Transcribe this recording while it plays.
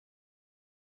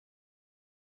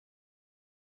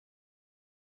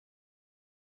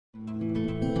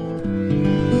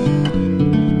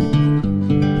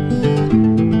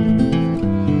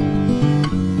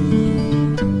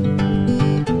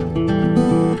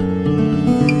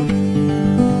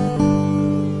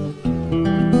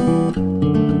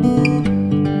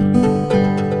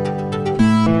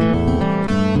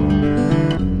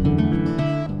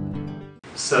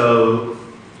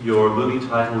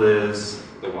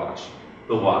watch.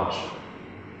 The watch.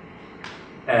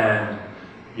 And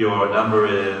your number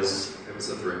is? It was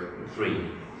a 3. 3.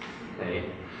 Okay.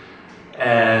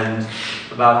 And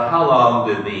about how long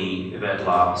did the event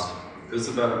last? It was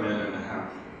about a minute and a half.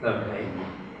 Okay.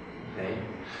 Okay.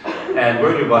 And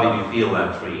where in your body do you feel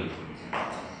that 3?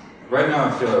 Right now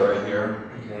I feel it right here.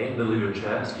 Okay, middle of your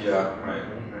chest? Yeah, right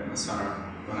in the center.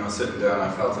 When I was sitting down,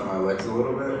 I felt in my legs a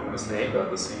little bit when I was thinking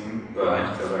about the scene, but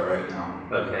I feel that right now.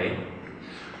 Okay.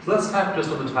 So let's tap just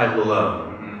on the title alone.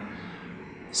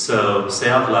 So, say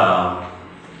out loud,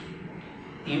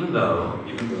 even though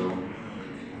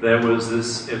there was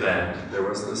this event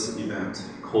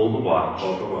called the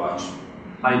watch,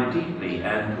 I deeply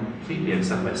and completely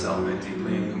accept myself.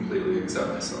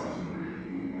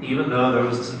 Even though there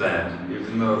was this event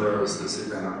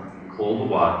called the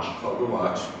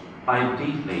watch, I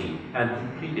deeply and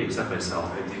completely accept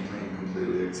myself.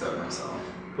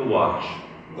 The watch.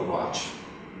 The watch.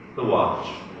 The watch.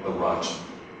 The watch.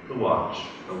 The watch.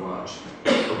 The watch.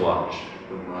 The watch.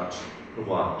 The watch. The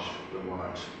watch. The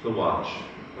watch. The watch.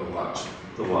 The watch.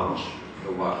 The watch.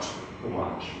 The watch. The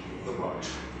watch. The watch.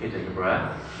 Okay, take a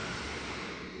breath.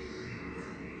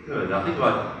 Good. Now think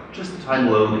about just the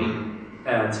title only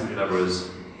and see what your number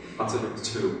is. What's it?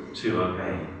 2. 2,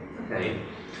 okay. Okay.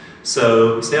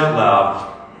 So say out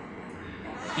loud,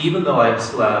 even though I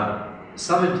still have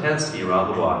some intensity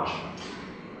around the watch.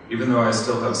 Even though I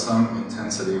still have some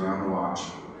intensity around the watch.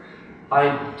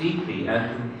 I deeply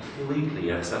and completely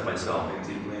accept myself. I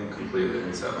deeply and completely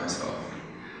accept myself.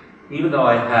 Even though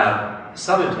I have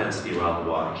some intensity around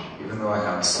the watch. Even though I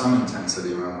have some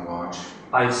intensity around the watch.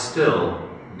 I still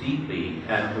deeply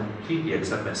and completely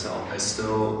accept myself. I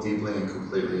still deeply and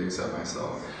completely accept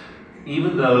myself.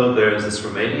 Even though there is this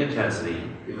remaining intensity.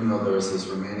 Even though there is this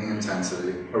remaining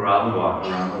intensity around the watch.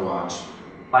 Around the watch.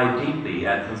 I deeply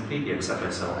and completely accept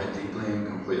myself. I deeply and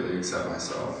completely accept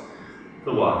myself.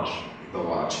 The watch. The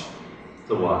watch.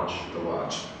 The watch. The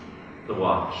watch. The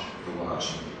watch. The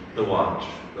watch. The watch.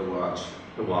 The watch.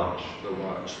 The watch. The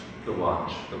watch. The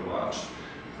watch. The watch.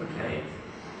 Okay.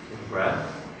 Take a breath.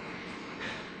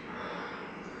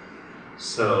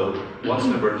 So, what's the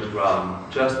number from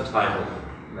just the title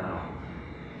now?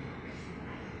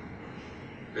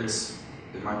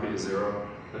 It might be a 0.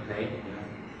 Okay.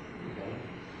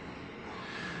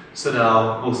 So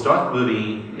now, we'll start the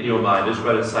movie in your mind, just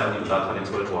read it silently without telling us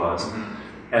what it was.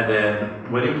 And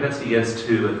then, when your intensity gets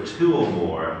to a 2 or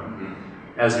more,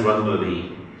 as you run the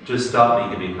movie, just stop me,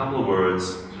 give me a couple of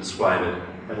words to describe it,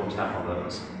 and we'll tap on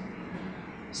those.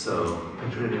 So,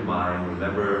 picture it in your mind,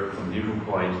 remember from the neutral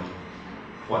point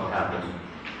what happened.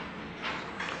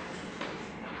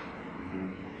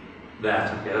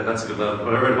 That's a good one.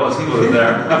 Whatever it was, he was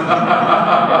there.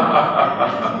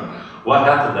 What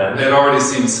happened then? It already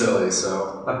seems silly,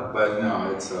 so, but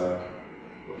no, it's, we'll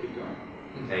keep going.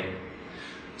 Okay.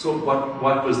 So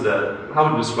what was how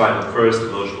would you describe the first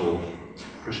emotional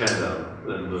crescendo in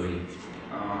the movie?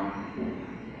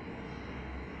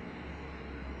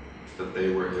 That they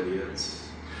were idiots.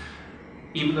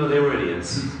 Even though they were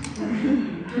idiots.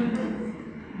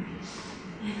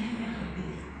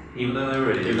 Even though they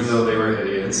were idiots. Even though they were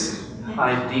idiots.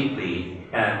 I deeply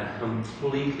and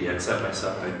completely accept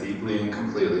myself. I deeply and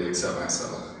completely accept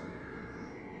myself.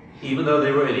 Even though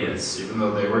they were idiots. Even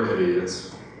though they were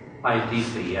idiots. I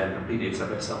deeply and completely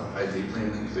accept myself. I deeply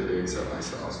and completely accept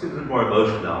myself. Let's get a bit more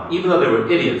emotion now. Even though they were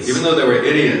idiots. Even though they were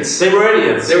idiots. They were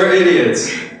idiots. They were idiots.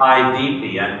 I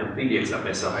deeply and completely accept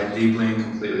myself. I deeply and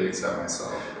completely accept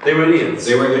myself. They were idiots.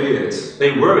 They were idiots.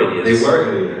 They were idiots. They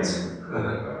were idiots.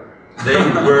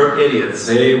 They were idiots.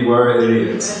 They were idiots. They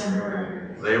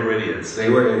were idiots. They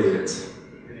were idiots.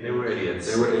 They were idiots.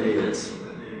 They were idiots.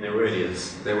 They were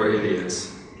idiots. They were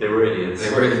idiots. They were idiots.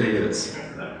 They were idiots.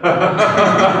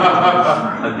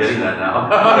 I'm getting that now.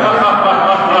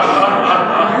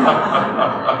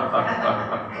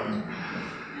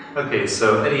 Okay,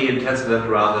 so any intensity left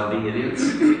around them being idiots?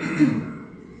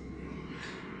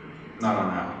 Not on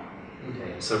now.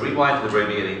 Okay, so rewind to the very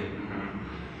beginning.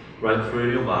 Run through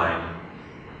your mind.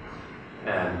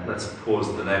 And let's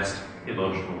pause the next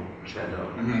emotional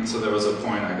crescendo. So there was a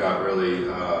point I got really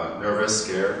nervous,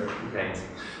 scared. Okay.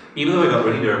 Even though I got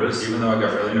really nervous. Even though I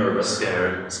got really nervous.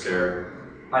 Scared.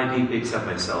 I deeply accept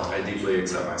myself. I deeply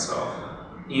accept myself.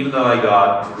 Even though I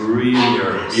got really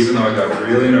nervous. Even though I got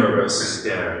really nervous.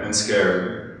 Scared.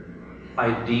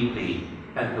 I deeply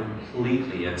and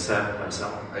completely accept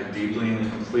myself. I deeply and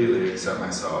completely accept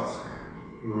myself.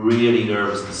 Really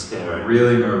nervous and scared.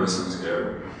 Really nervous and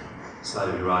scared. Side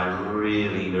of your eye,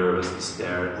 really nervous and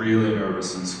scared. Really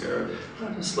nervous and scared.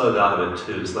 Try to slow down a bit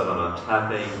too. Slow down on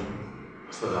tapping.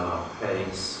 Slow down on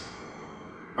pace.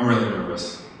 I'm really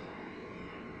nervous.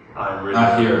 I'm really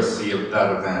Not nervous. here,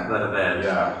 that event. That event.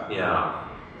 Yeah. Yeah.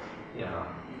 Yeah.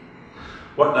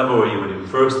 What number were you when you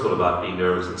first thought about being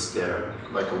nervous and scared?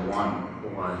 Like a 1.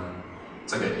 1.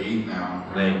 It's like an 8 now.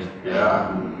 An 8.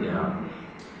 Yeah. Yeah.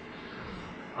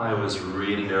 I was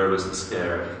really nervous and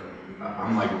scared.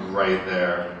 I'm like right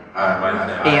there. Right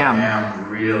there. I am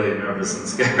really nervous and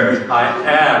scared.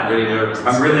 I am really nervous.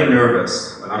 I'm really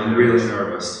nervous. I'm really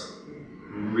nervous.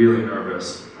 I'm really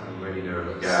nervous. I'm really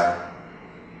nervous. Yeah.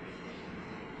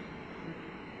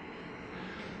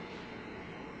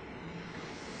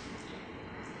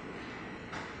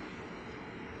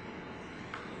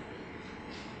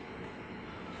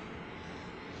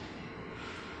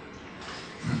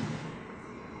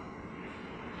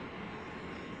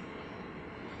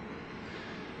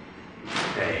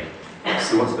 Okay.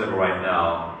 So what's the number right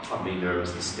now? I'm being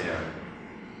nervous and scared.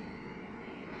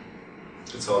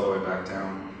 It's all the way back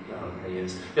down. Okay,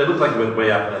 yes. Yeah, it looked like you went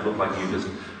way up, and it looked like you just,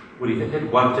 when you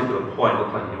hit one particular point, it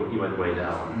looked like you went way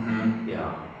down. Mm-hmm.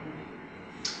 Yeah.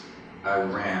 I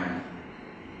ran.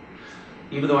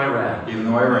 Even though I ran, Even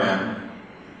though I ran,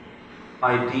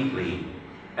 I deeply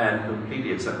and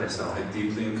completely accept myself. I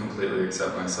deeply and completely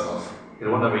accept myself. You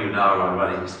know, what number are you now around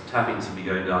running? Tapping seems to be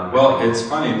going down. Well, it's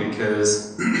funny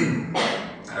because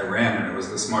I ran and it was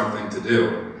the smart thing to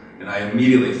do. And I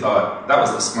immediately thought, that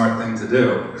was the smart thing to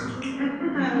do.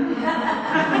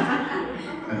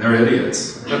 And they're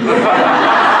idiots.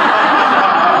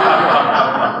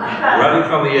 Running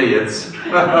from the idiots.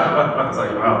 I was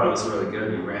like, wow, that was really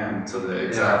good. You ran to the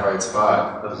exact right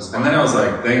spot. And then I was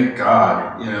like, thank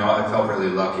God, you know, I felt really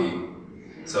lucky.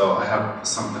 So I have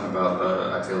something about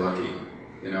the, I feel lucky,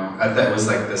 you know. It was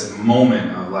like this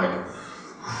moment of like,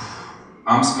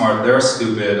 I'm smart, they're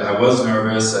stupid, I was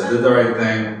nervous, I did the right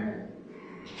thing.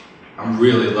 I'm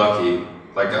really lucky.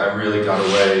 Like I really got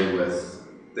away with,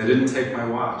 they didn't take my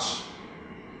watch.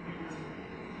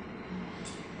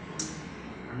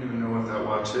 I don't even know what that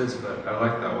watch is, but I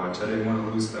like that watch. I didn't want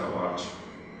to lose that watch.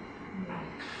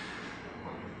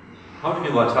 How do you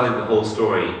feel about telling the whole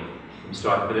story from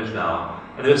start to finish now?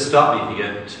 And it'll stop me if you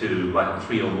get to like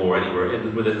 3 or more anywhere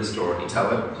within the story.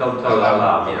 Tell it? Tell it out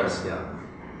loud, Okay. yes, yeah.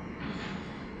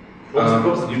 What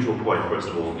was the neutral point, first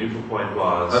of all? The neutral point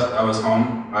was... I was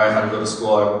home. I had to go to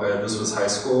school. This was high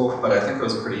school, but I think I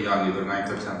was pretty young, either 9th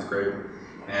or 10th grade.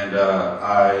 And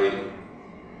I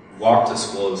walked to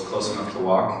school. It was close enough to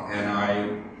walk. And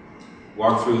I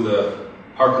walked through the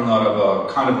parking lot of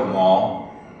a kind of a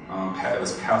mall. It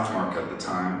was Pathmark at the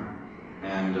time.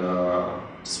 And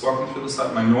just walking through the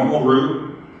side, my normal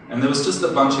route. And there was just a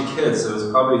bunch of kids. There was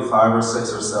probably 5 or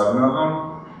 6 or 7 of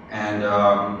them. And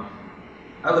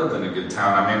I lived in a good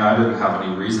town. I mean, I didn't have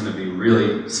any reason to be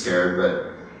really scared,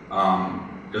 but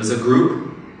there was a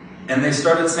group, and they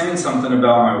started saying something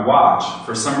about my watch.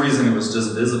 For some reason, it was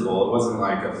just visible. It wasn't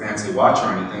like a fancy watch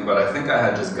or anything, but I think I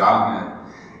had just gotten it.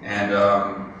 And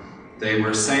they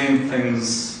were saying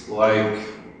things like,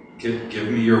 give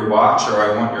me your watch, or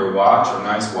I want your watch, or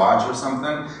nice watch, or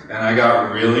something. And I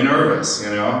got really nervous,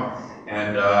 you know?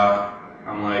 And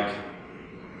I'm like,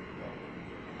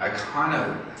 I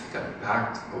think I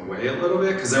backed away a little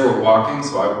bit because they were walking,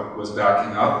 so I was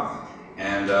backing up,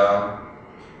 and I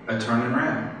turned and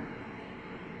ran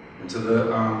into the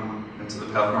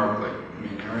Pathmark like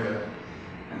main area,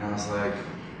 and I was like,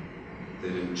 they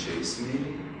didn't chase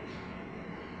me.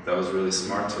 That was really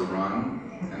smart to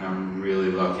run, and I'm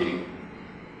really lucky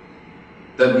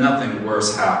that nothing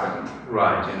worse happened.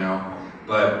 Right. You know,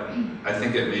 but I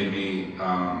think it made me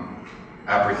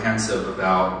apprehensive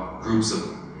about groups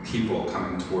of people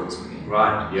coming towards me.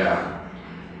 Right. Yeah.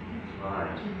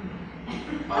 Right.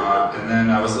 And then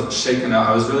I was shaken up.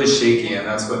 I was really shaky, and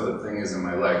that's what the thing is in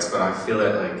my legs, but I feel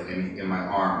it like in my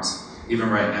arms. Even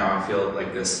right now, I feel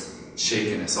like this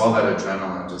shakiness. All that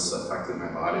adrenaline just affected my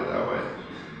body that way.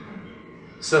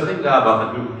 So think now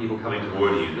about the group of people coming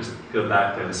toward you. Just go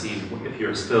back there and see if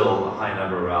you're still a high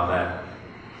number around that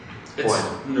point.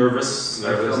 It's nervous.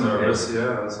 I feel nervous. Okay.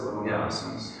 Yeah, it's a little Yeah.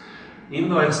 nervousness. Even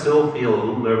though I still feel a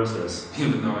little nervousness,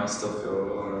 Even though I still feel a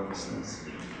little nervousness.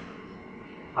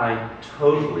 I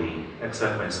totally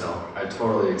accept myself. I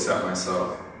totally accept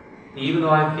myself. Even though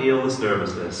I feel this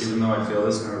nervousness, Even though I feel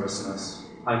this nervousness,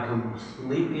 I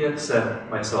completely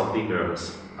accept myself being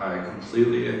nervous. I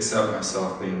completely accept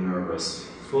myself being nervous.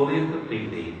 Fully and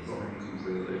completely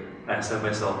Completely accept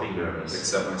myself being nervous.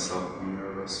 accept myself being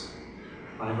nervous.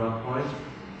 Eyebrow point.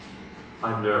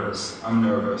 I'm nervous. I'm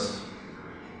nervous.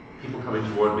 People coming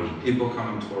toward me. People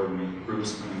coming toward me.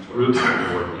 Groups coming toward Groups me. coming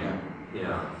toward me. Yeah.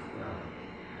 Yeah.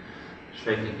 Yeah.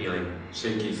 Shaky feeling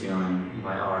Shaky feeling in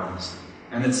my arms.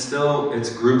 And it's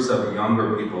groups of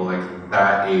younger people, like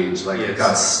that age, like it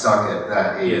got stuck at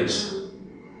that age. Yes.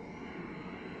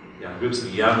 Yeah, groups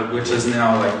of younger people. Which is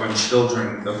now like when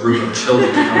children, a group of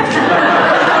children come together.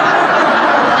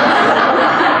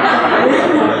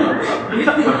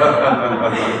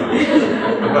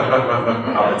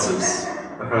 Howitzers.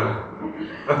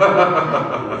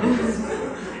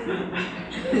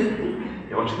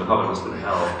 Yeah, watching the Hobbit must have been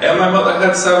hell. And my mother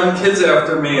had 7 kids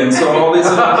after me, and so all these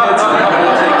little kids I had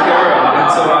to take care of. And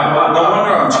so no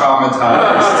wonder I'm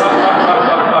traumatized.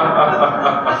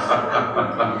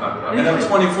 And I have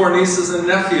 24 nieces and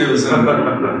nephews. And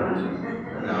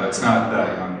no, it's not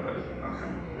that young, but okay.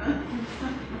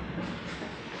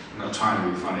 I'm not trying to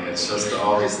be funny. It's just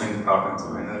all these things pop into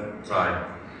my head. Right.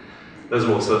 Those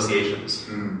are all associations.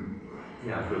 Mm.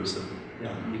 Yeah, groups of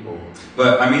people.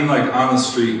 But I mean, like on the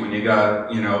street, when you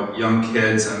got, young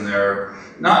kids and they're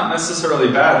not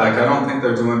necessarily bad, like I don't think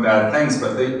they're doing bad things,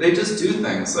 but they just do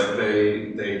things. Like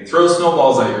they throw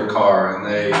snowballs at your car and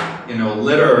they,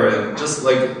 litter and just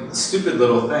like stupid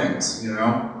little things,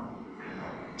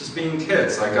 Just being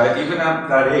kids. Like even at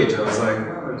that age, I was like,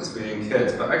 oh, they're just being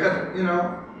kids. But I got,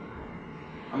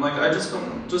 I'm like, I just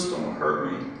don't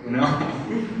hurt me,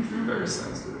 Very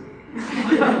sensitive.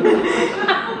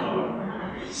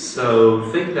 So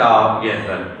think now again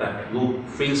that little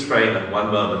freeze frame at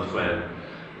one moment when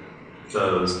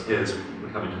those kids were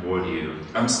coming toward you.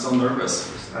 I'm still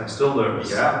nervous. I'm still nervous.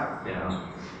 Yeah. Yeah.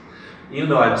 Even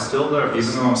though I'm still nervous.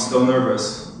 Even though I'm still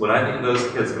nervous. When I think of those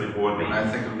kids coming toward me. When I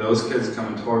think of those kids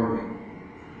coming toward me.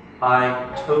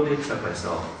 I totally accept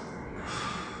myself.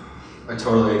 I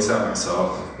totally accept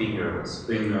myself. Being nervous.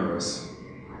 Being nervous.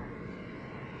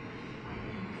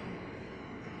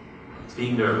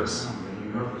 Being nervous. I'm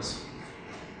being nervous.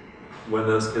 When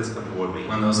those kids come toward me.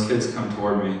 When those kids come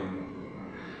toward me.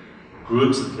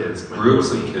 Groups of kids.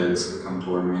 Groups of kids come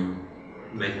toward me.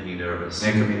 Making me nervous.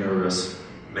 Making me nervous.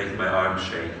 Making my arms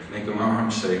shake. Making my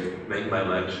arms shake. Making my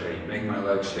legs shake. Making my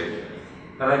legs shake.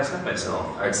 And I accept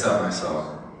myself. I accept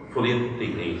myself. Fully and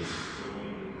completely.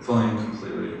 Fully and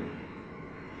completely.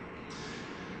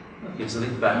 Okay, so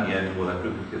think back again for that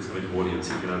group of kids coming toward you and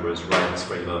see if your number is right at this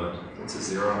very moment. It's a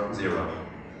 0. 0.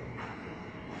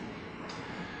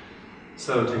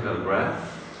 So take another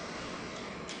breath.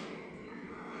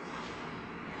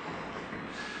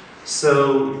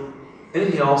 So,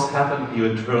 anything else happened to you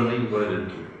internally you wanted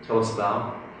to tell us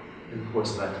about in the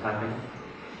course of that typing?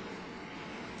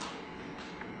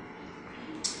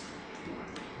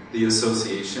 The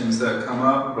associations that come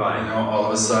up, right? All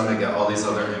of a sudden I get all these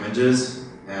other images,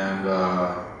 and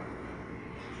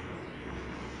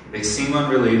they seem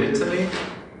unrelated to me.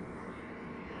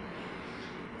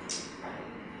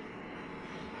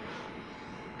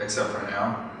 Except for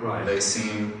now. Right. They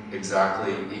seem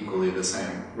exactly equally the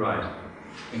same. Right.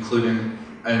 Including,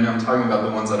 and I'm talking about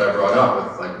the ones that I brought up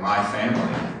with, like, my family.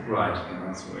 Right.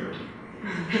 That's weird.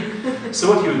 So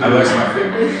what you would do I like is my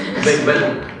family. make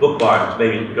mental bookmarks,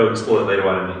 maybe go explore it later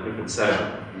on in a different session.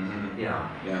 Mm-hmm. Yeah.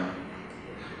 Yeah.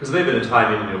 Because there may have been a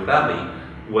time in your family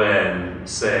when,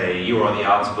 say, you were on the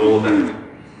outs of all that,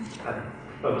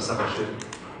 something should,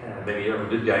 maybe you ever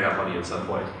did gang up on you at some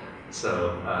point.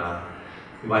 So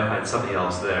you might find something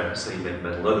else there. So you make a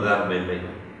mental note of that, maybe make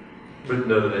a written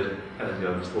note of it, and then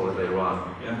go explore it later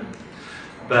on. Yeah.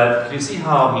 But can you see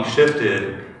how he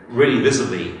shifted really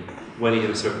visibly when he hit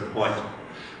a certain point?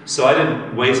 So I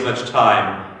didn't waste much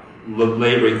time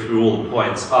laboring through all the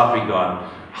points after he'd gone.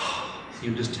 You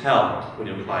can just tell when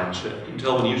your client shift. You can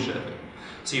tell when you shift.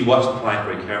 So you watch the client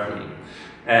very carefully.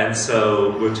 And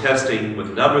so we're testing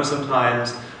with numbers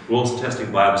sometimes. We're also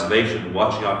testing by observation,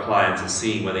 watching our clients and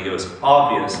seeing when they give us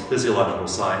obvious physiological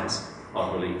signs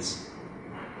of release.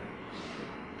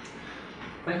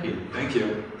 Thank you. Thank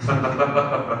you.